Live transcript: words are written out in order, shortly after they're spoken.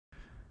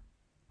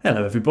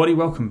Hello everybody,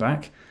 welcome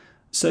back.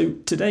 So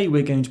today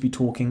we're going to be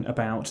talking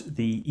about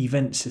the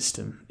event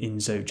system in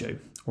Xojo,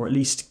 or at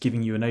least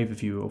giving you an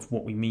overview of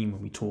what we mean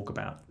when we talk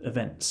about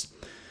events.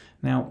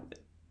 Now,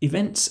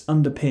 events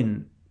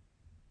underpin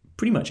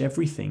pretty much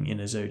everything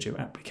in a Xojo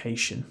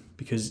application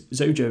because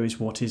Xojo is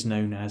what is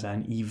known as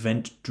an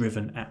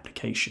event-driven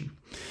application.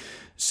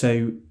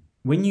 So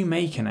when you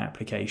make an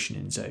application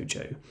in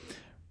Xojo,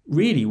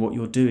 really what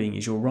you're doing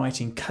is you're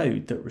writing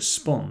code that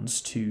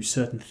responds to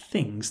certain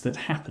things that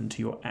happen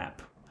to your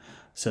app,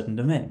 certain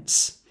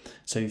events.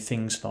 So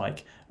things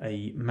like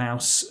a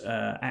mouse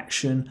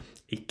action,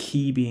 a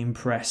key being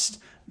pressed,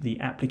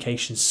 the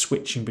application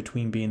switching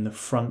between being the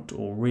front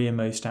or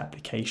rearmost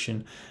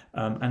application,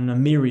 and a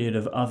myriad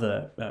of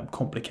other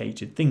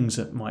complicated things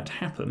that might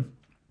happen.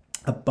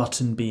 A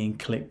button being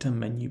clicked, a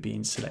menu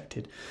being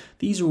selected.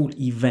 These are all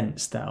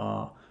events that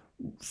are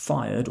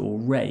fired or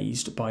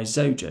raised by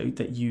Xojo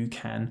that you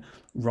can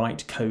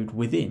write code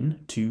within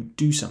to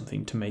do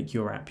something to make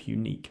your app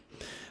unique.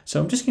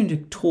 So I'm just going to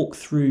talk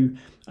through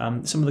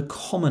some of the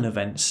common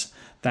events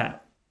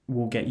that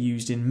will get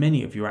used in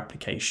many of your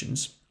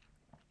applications,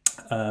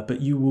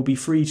 but you will be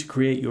free to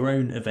create your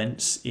own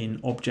events in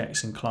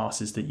objects and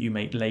classes that you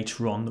make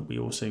later on that we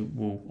also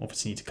will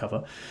obviously need to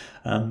cover.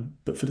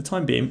 But for the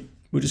time being,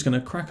 we're just going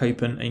to crack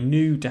open a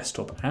new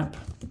desktop app,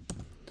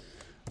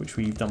 which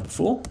we've done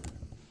before.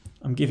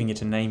 I'm giving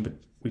it a name, but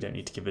we don't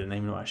need to give it a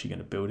name. We're not actually going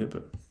to build it,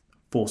 but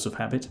force of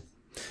habit.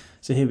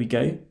 So here we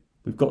go.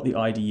 We've got the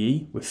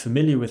IDE. We're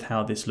familiar with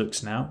how this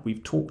looks now.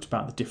 We've talked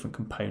about the different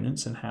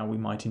components and how we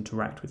might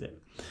interact with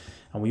it.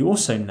 And we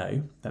also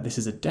know that this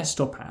is a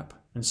desktop app.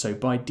 And so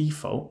by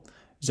default,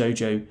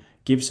 Xojo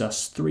gives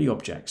us three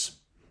objects.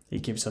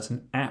 It gives us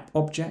an app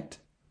object,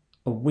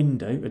 a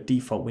window, a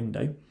default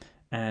window,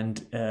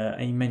 and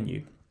a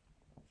menu.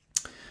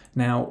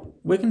 Now,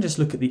 we're going to just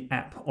look at the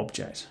app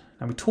object.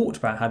 And we talked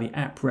about how the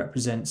app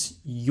represents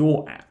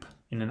your app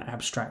in an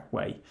abstract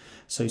way.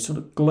 So sort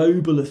of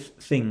global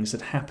things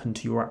that happen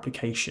to your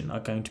application are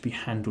going to be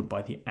handled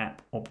by the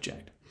app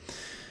object.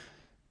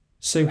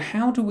 So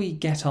how do we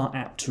get our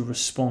app to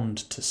respond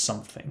to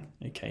something?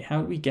 Okay,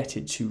 how do we get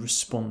it to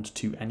respond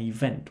to an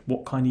event?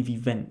 What kind of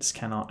events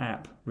can our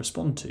app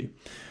respond to?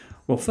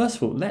 Well, first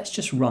of all, let's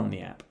just run the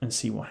app and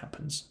see what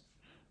happens.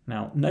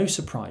 Now, no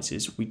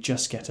surprises, we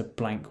just get a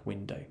blank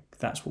window.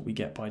 That's what we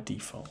get by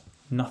default.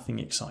 Nothing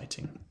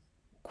exciting.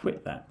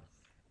 Quit that.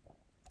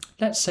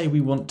 Let's say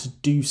we want to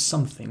do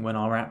something when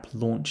our app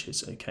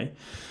launches, okay?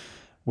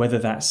 Whether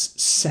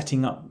that's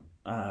setting up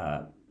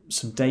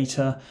some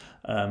data,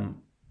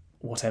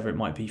 whatever it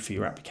might be for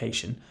your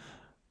application.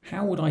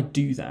 How would I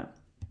do that?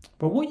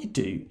 Well, what you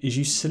do is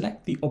you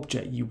select the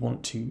object you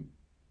want to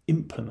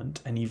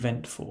implement an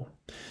event for.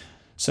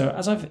 So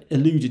as I've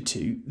alluded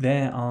to,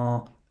 there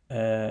are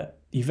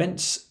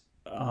events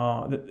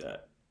are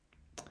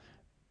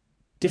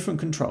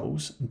different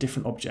controls and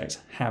different objects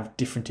have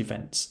different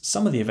events.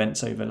 Some of the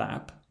events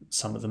overlap,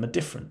 some of them are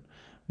different.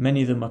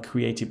 Many of them are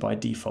created by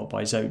default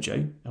by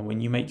Xojo, and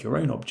when you make your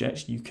own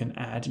objects, you can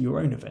add your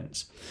own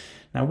events.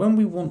 Now, when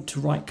we want to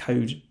write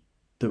code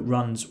that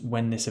runs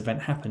when this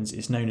event happens,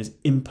 it's known as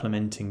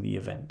implementing the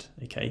event,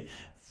 okay?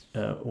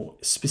 Or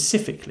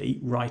specifically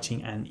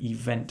writing an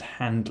event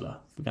handler.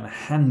 We're going to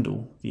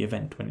handle the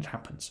event when it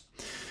happens.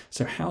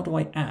 So how do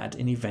I add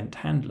an event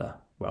handler?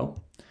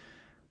 Well,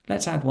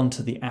 let's add one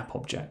to the app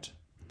object.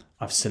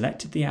 I've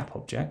selected the app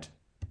object.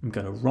 I'm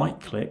going to right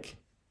click,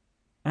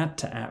 add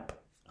to app,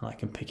 and I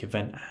can pick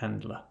event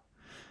handler.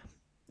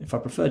 If I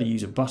prefer to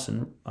use a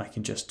button, I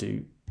can just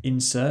do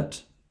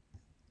insert,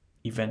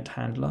 event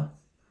handler.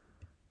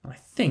 I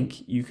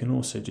think you can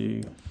also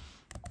do,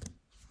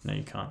 no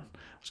you can't.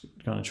 I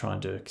was going to try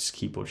and do a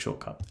keyboard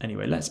shortcut.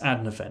 Anyway, let's add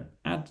an event.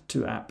 Add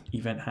to app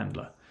event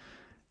handler.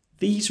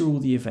 These are all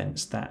the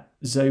events that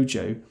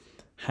Xojo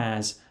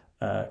has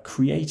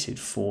created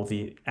for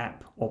the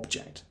app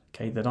object,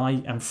 okay, that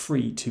I am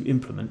free to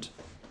implement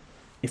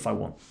if I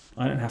want.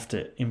 I don't have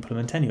to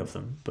implement any of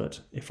them,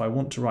 but if I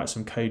want to write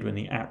some code when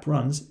the app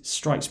runs, it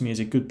strikes me as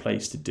a good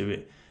place to do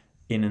it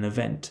in an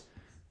event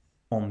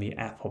on the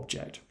app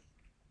object.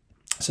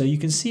 So you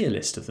can see a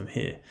list of them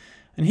here.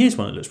 And here's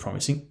one that looks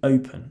promising,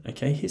 open.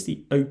 Okay, here's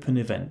the open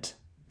event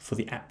for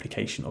the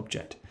application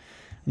object.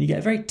 And you get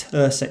a very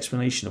terse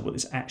explanation of what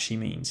this actually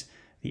means.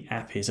 The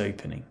app is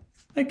opening.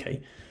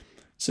 Okay,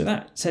 so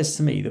that says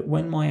to me that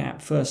when my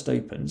app first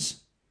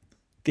opens,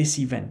 this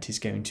event is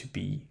going to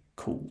be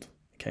called.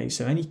 Okay,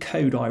 so any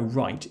code I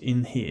write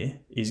in here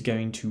is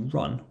going to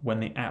run when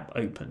the app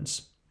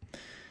opens.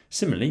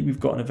 Similarly, we've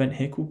got an event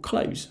here called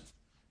close.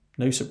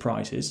 No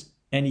surprises.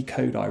 Any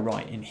code I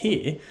write in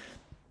here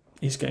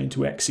is going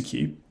to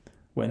execute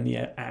when the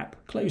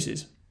app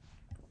closes.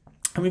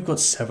 And we've got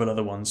several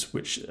other ones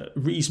which are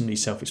reasonably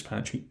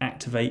self-explanatory.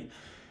 Activate.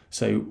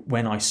 So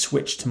when I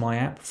switch to my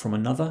app from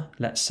another,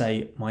 let's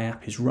say my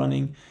app is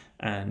running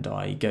and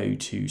I go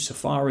to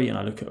Safari and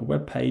I look at a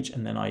web page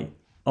and then I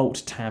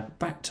Alt tab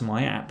back to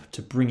my app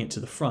to bring it to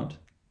the front.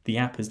 The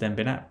app has then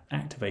been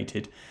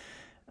activated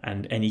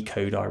and any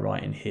code I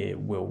write in here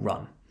will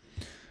run.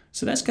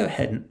 So let's go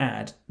ahead and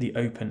add the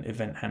open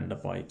event handler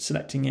by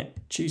selecting it,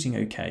 choosing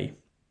OK,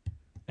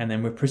 and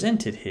then we're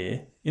presented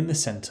here in the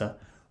center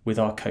with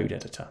our code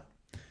editor.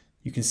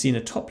 You can see in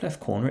the top left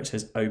corner it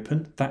says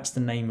open. That's the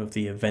name of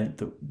the event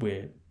that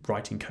we're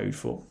writing code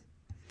for.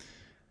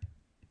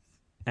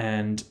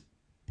 And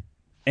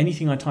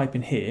anything I type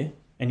in here,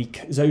 any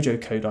Xojo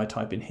code I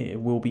type in here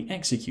will be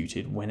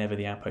executed whenever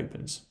the app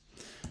opens.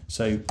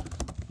 So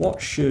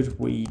what should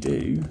we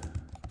do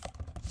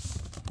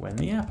when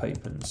the app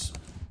opens?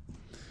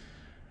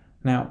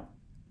 Now,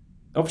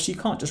 obviously you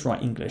can't just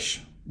write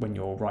English when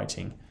you're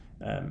writing.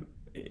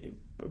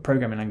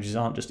 Programming languages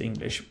aren't just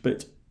English,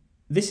 but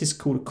this is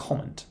called a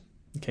comment.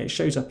 Okay, it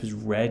shows up as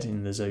red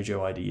in the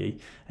Xojo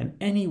IDE, and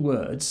any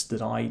words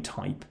that I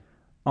type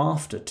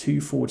after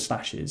 2 forward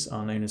slashes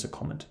are known as a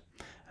comment.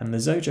 And the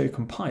Xojo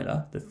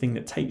compiler, the thing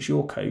that takes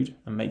your code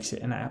and makes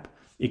it an app,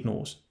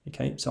 ignores.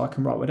 Okay, so I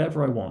can write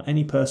whatever I want,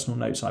 any personal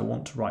notes I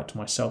want to write to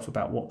myself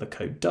about what the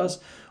code does,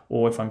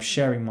 or if I'm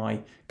sharing my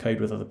code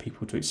with other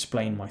people to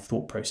explain my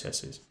thought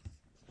processes.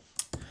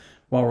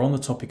 While we're on the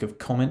topic of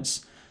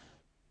comments,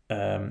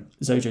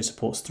 Xojo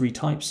supports 3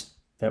 types.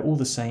 They're all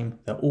the same,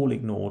 they're all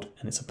ignored,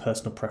 and it's a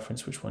personal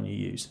preference which one you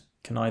use. You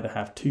can either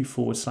have 2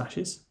 forward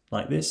slashes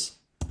like this,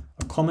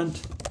 a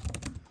comment,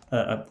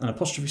 an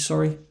apostrophe,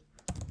 sorry,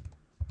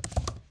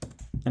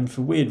 and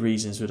for weird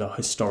reasons with our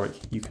historic,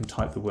 you can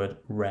type the word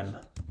rem.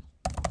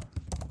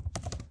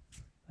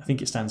 I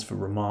think it stands for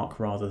remark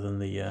rather than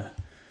the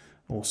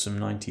awesome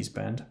 90s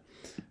band.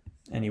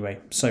 Anyway,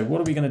 so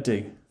what are we going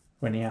to do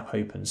when the app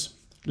opens?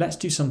 Let's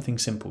do something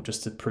simple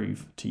just to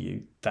prove to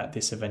you that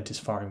this event is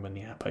firing when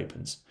the app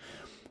opens.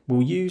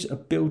 We'll use a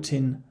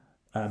built-in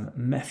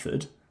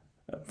method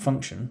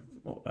function,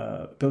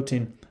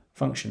 built-in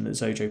function that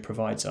Xojo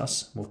provides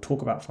us. We'll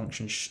talk about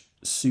functions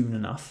soon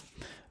enough.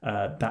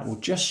 That will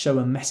just show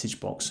a message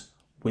box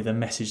with a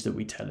message that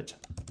we tell it.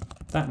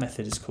 That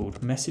method is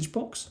called message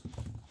box,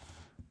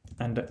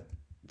 and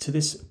to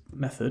this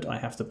method I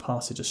have to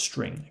pass it a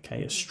string.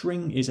 Okay, a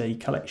string is a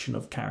collection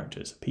of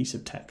characters, a piece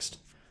of text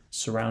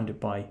surrounded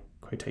by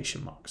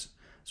quotation marks.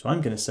 So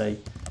I'm going to say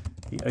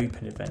the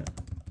open event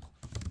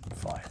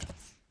fired.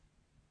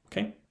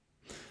 Okay.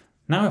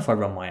 Now if I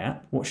run my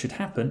app, what should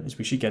happen is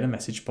we should get a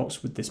message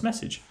box with this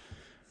message.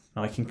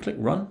 Now I can click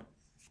run,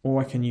 or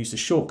I can use the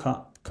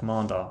shortcut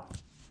Command R.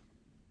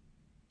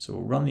 So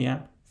we'll run the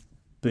app,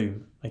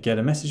 boom, I get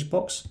a message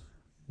box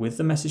with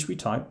the message we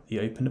type, the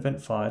open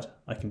event fired.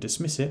 I can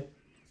dismiss it,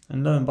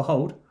 and lo and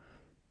behold,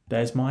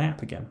 there's my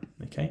app again.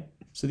 Okay,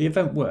 so the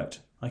event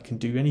worked. I can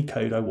do any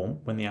code I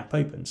want when the app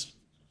opens.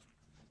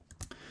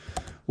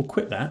 We'll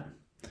quit that.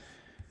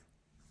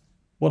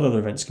 What other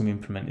events can we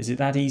implement? Is it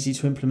that easy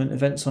to implement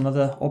events on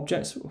other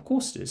objects? Of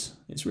course it is.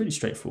 It's really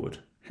straightforward.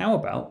 How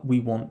about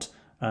we want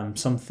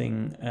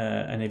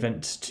an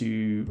event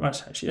to...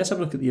 Right, actually, let's have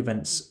a look at the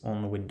events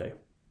on the window.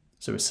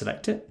 So we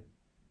select it,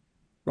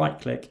 right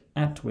click,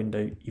 add to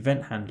window,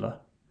 event handler,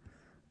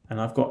 and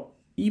I've got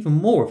even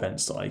more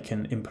events that I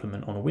can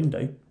implement on a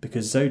window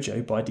because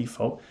Xojo by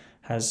default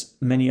has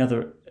many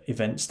other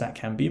events that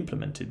can be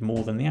implemented,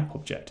 more than the app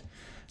object.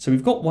 So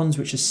we've got ones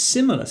which are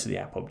similar to the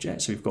app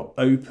object. So we've got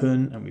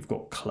open and we've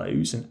got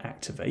close and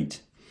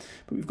activate,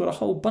 but we've got a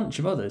whole bunch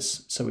of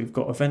others. So we've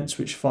got events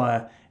which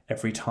fire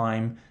every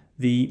time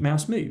the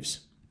mouse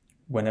moves,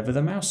 whenever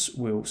the mouse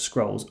wheel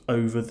scrolls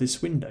over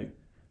this window.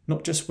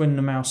 Not just when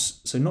the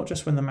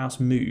mouse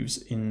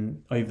moves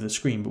in over the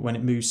screen, but when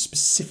it moves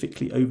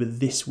specifically over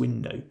this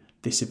window,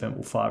 this event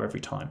will fire every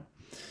time.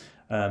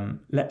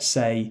 Let's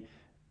say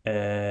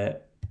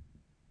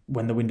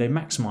when the window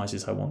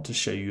maximizes, I want to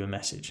show you a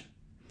message,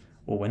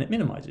 or when it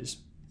minimizes.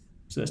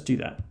 So let's do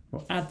that.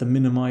 We'll add the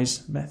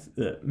minimize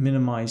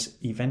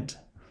event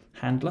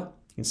handler.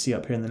 You can see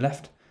up here on the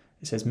left,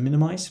 it says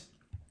minimize.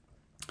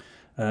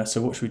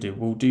 So what should we do?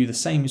 We'll do the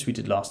same as we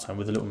did last time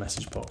with a little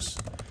message box.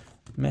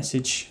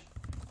 Message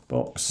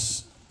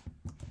box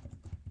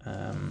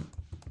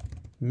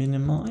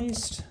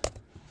minimized,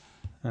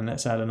 and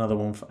let's add another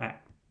one for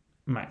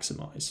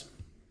maximize.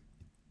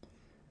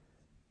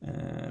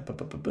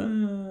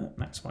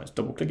 Maximize,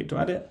 double click it to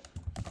add it.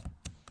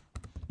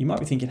 You might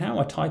be thinking, how am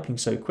I typing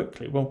so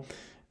quickly? Well,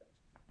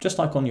 just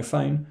like on your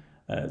phone,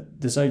 the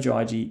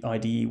Xojo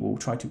IDE will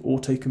try to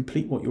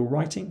auto-complete what you're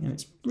writing, and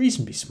it's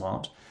reasonably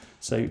smart.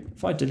 So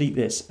if I delete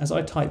this, as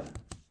I type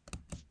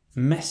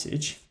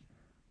message,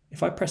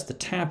 if I press the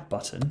tab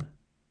button,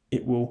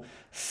 it will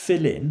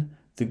fill in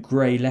the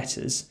grey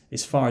letters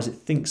as far as it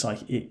thinks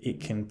it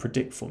can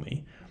predict for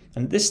me.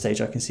 And at this stage,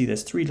 I can see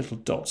there's 3 little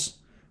dots.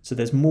 So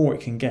there's more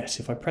it can get.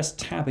 If I press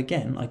tab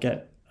again, I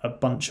get a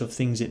bunch of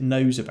things it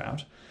knows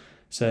about.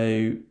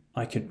 So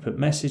I could put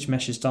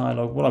message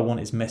dialog. What I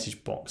want is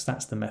message box.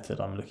 That's the method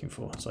I'm looking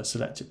for. So I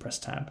select it, press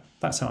tab.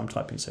 That's how I'm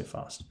typing so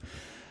fast.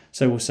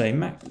 So we'll say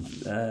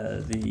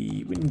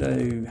the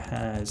window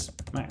has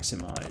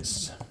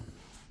maximized.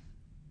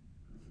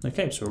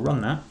 Okay, so we'll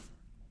run that.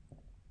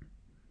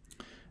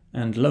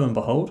 And lo and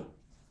behold,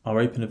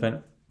 our open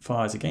event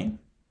fires again.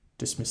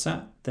 Dismiss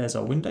that. There's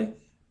our window.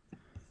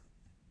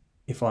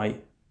 If I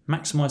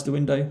maximize the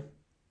window,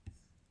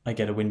 I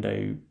get a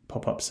window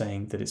pop up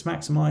saying that it's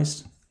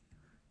maximized.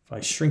 If I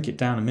shrink it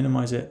down and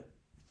minimize it,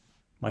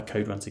 my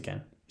code runs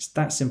again. It's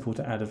that simple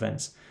to add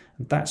events.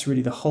 And that's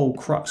really the whole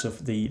crux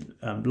of the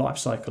life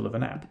cycle of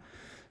an app.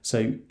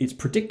 So it's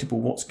predictable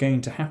what's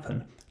going to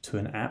happen to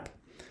an app.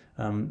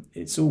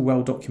 It's all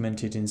well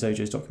documented in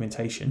Xojo's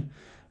documentation,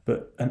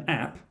 but an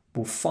app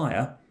will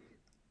fire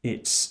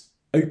its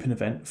open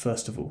event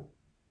first of all.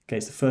 Okay,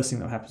 it's the first thing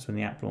that happens when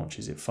the app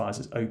launches, it fires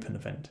its open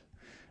event.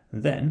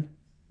 And then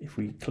if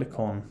we click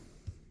on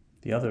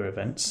the other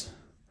events,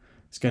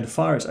 it's going to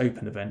fire its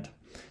open event.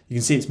 You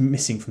can see it's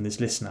missing from this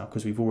list now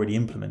because we've already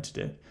implemented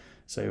it.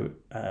 So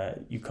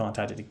you can't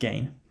add it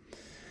again.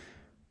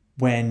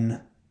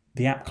 When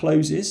the app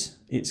closes,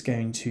 it's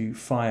going to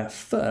fire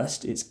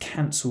first its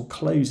cancel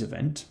close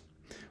event,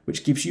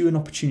 which gives you an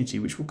opportunity,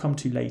 which we'll come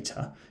to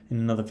later in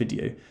another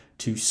video,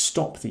 to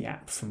stop the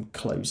app from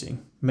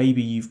closing.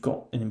 Maybe you've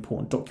got an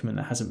important document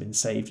that hasn't been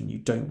saved and you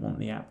don't want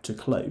the app to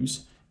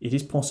close. It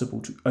is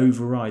possible to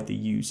override the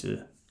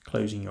user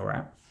closing your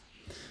app.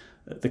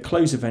 The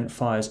close event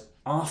fires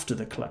after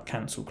the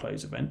cancel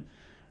close event,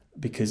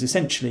 because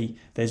essentially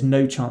there's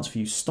no chance for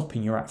you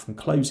stopping your app from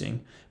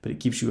closing, but it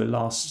gives you a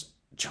last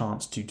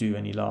chance to do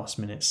any last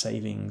minute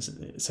saving,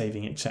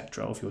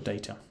 etc. of your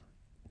data.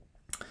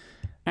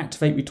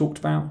 Activate we talked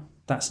about.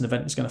 That's an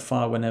event that's going to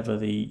fire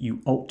whenever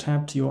you alt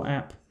tab to your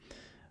app.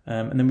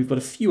 And then we've got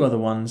a few other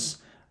ones.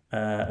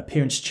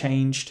 Appearance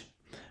changed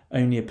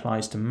only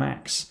applies to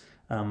Macs.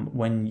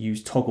 When you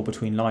toggle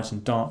between light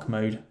and dark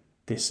mode,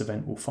 this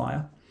event will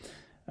fire.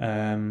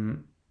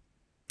 And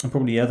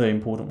probably the other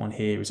important one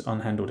here is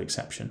unhandled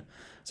exception.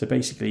 So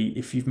basically,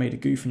 if you've made a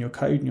goof in your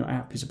code and your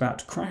app is about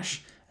to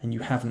crash and you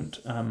haven't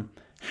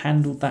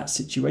handled that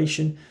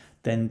situation,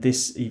 then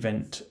this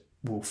event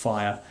will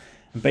fire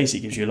and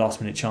basically gives you a last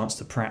minute chance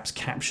to perhaps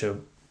capture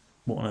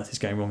what on earth is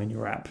going wrong in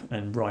your app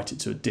and write it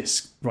to a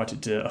disk, write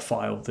it to a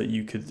file that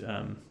you could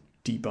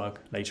debug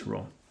later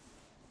on.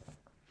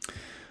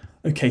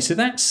 Okay, so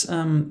that's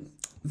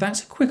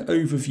a quick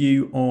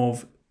overview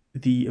of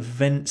the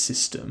event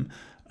system.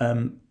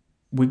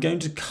 We're going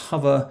to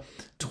cover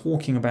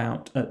talking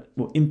about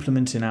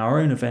implementing our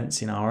own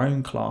events in our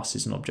own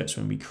classes and objects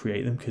when we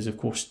create them, because of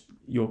course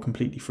you're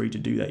completely free to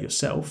do that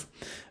yourself.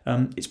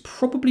 It's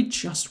probably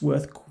just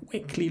worth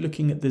quickly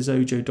looking at the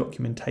Xojo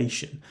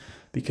documentation,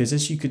 because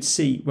as you could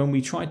see, when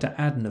we tried to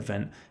add an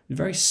event, it was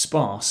very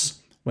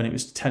sparse when it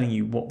was telling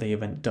you what the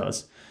event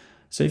does.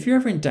 So if you're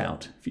ever in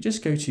doubt, if you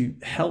just go to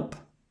Help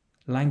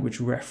Language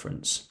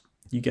Reference,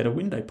 you get a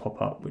window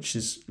pop up which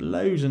is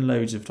loads and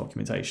loads of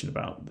documentation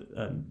about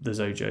the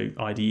Xojo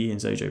IDE and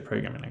Xojo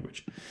programming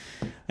language.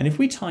 And if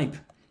we type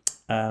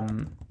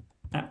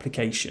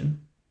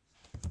application,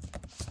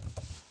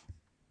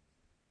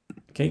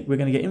 okay, we're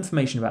going to get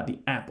information about the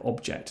app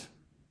object,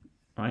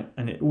 right?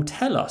 And it will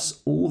tell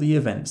us all the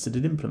events that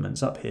it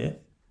implements up here.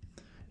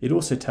 It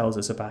also tells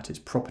us about its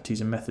properties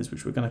and methods,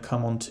 which we're going to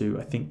come on to,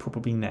 I think,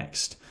 probably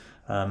next.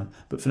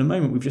 But for the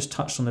moment, we've just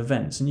touched on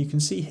events, and you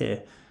can see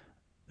here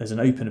there's an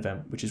open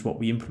event, which is what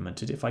we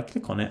implemented. If I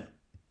click on it,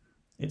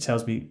 it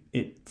tells me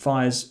it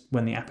fires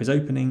when the app is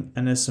opening,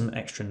 and there's some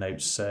extra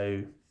notes.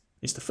 So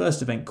it's the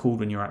first event called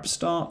when your app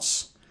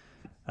starts,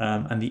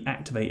 and the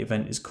activate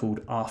event is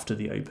called after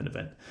the open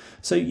event.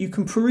 So you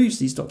can peruse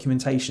these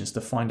documentations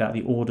to find out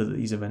the order that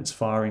these events are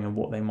firing and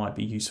what they might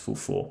be useful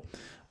for.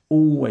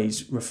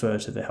 Always refer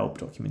to the help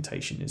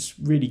documentation. It's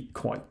really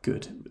quite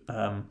good.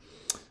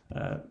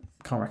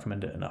 Can't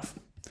recommend it enough.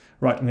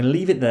 Right, I'm going to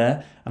leave it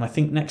there, and I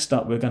think next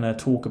up we're going to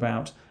talk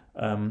about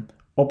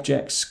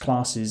objects,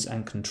 classes,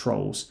 and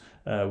controls,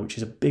 which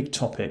is a big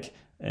topic.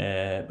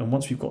 And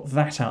once we've got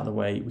that out of the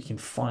way, we can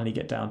finally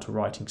get down to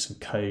writing some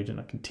code, and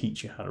I can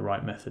teach you how to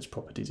write methods,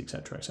 properties,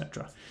 etc.,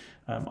 etc.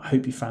 I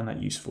hope you found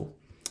that useful.